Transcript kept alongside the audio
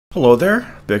Hello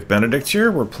there, Big Benedict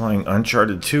here. We're playing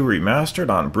Uncharted 2 Remastered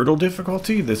on brutal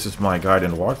difficulty. This is my guide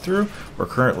and walkthrough. We're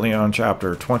currently on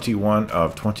chapter 21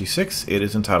 of 26. It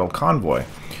is entitled Convoy.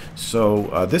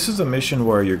 So this is a mission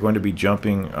where you're going to be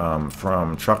jumping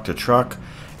from truck to truck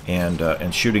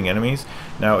and shooting enemies.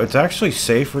 Now it's actually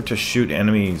safer to shoot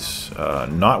enemies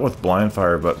not with blind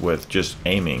fire but with just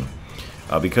aiming.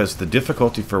 Because the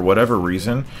difficulty, for whatever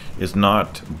reason, is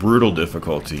not brutal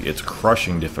difficulty, it's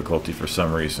crushing difficulty for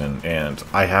some reason, and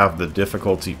I have the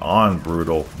difficulty on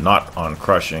brutal, not on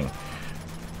crushing.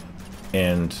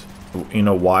 And you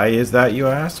know, why is that, you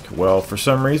ask? Well, for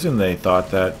some reason they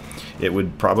thought that it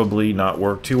would probably not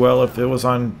work too well if it was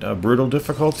on brutal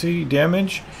difficulty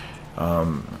damage.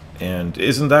 And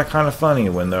isn't that kind of funny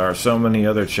when there are so many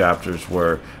other chapters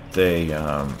where they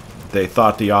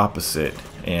thought the opposite?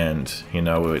 And you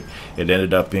know, it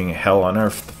ended up being hell on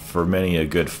earth for many a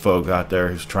good folk out there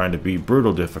who's trying to beat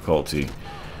brutal difficulty.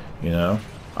 You know,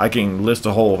 I can list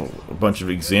a whole bunch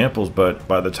of examples, but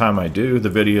by the time I do,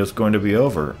 the video is going to be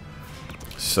over.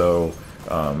 So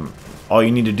all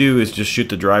you need to do is just shoot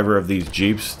the driver of these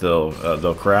jeeps.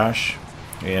 They'll crash,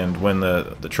 and when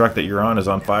the truck that you're on is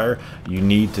on fire, you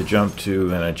need to jump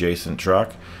to an adjacent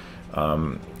truck.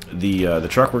 The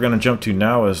truck we're going to jump to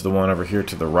now is the one over here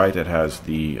to the right that has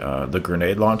the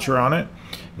grenade launcher on it.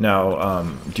 Now,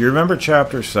 do you remember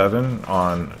Chapter 7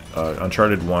 on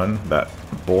Uncharted 1, that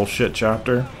bullshit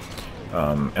chapter?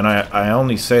 And I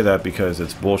only say that because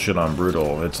it's bullshit on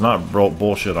brutal. It's not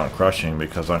bullshit on crushing,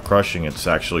 because on crushing it's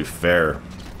actually fair.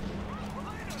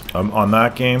 On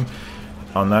that game,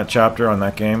 on that chapter, on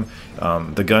that game,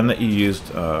 the gun that you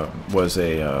used was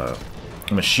a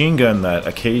machine gun that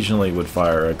occasionally would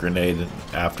fire a grenade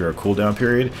after a cooldown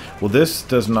period. Well, this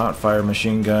does not fire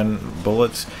machine gun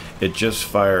bullets, it just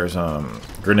fires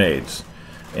grenades.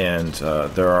 And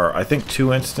there are, I think,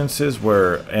 2 instances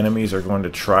where enemies are going to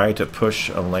try to push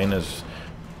Elena's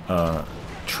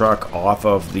truck off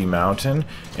of the mountain,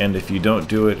 and if you don't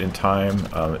do it in time,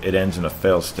 it ends in a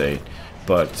fail state.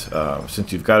 But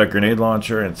since you've got a grenade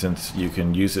launcher, and since you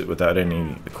can use it without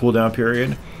any cooldown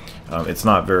period, it's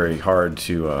not very hard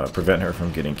to prevent her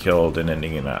from getting killed and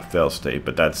ending in that fail state.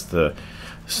 But that's the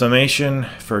summation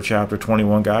for chapter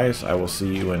 21, guys. I will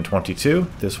see you in 22.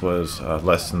 This was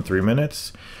less than 3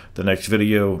 minutes. The next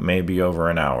video may be over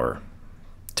an hour.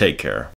 Take care.